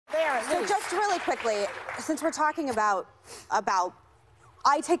So just really quickly, since we're talking about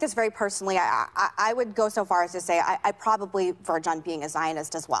I take this very personally. I would go so far as to say I probably verge on being a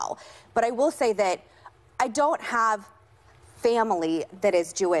Zionist as well. But I will say that I don't have family that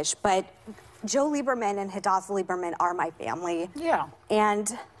is Jewish, but Joe Lieberman and Hadassah Lieberman are my family. Yeah.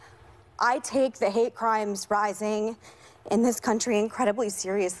 And I take the hate crimes rising in this country incredibly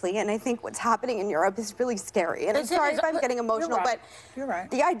seriously, and I think what's happening in Europe is really scary. And I'm sorry if I'm getting emotional, but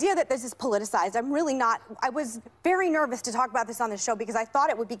the idea that this is politicized, I'm really not. I was very nervous to talk about this on the show because I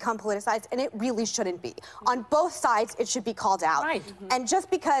thought it would become politicized, and it really shouldn't be. On both sides, it should be called out. Right. And just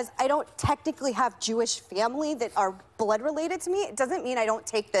because I don't technically have Jewish family that are blood related to me, it doesn't mean I don't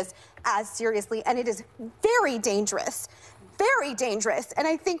take this as seriously, and it is very dangerous. Very dangerous. And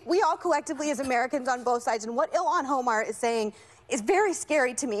I think we all collectively as Americans on both sides, and what Ilhan Omar is saying is very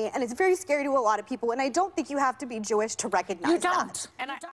scary to me, and it's very scary to a lot of people, and I don't think you have to be Jewish to recognize that. You don't.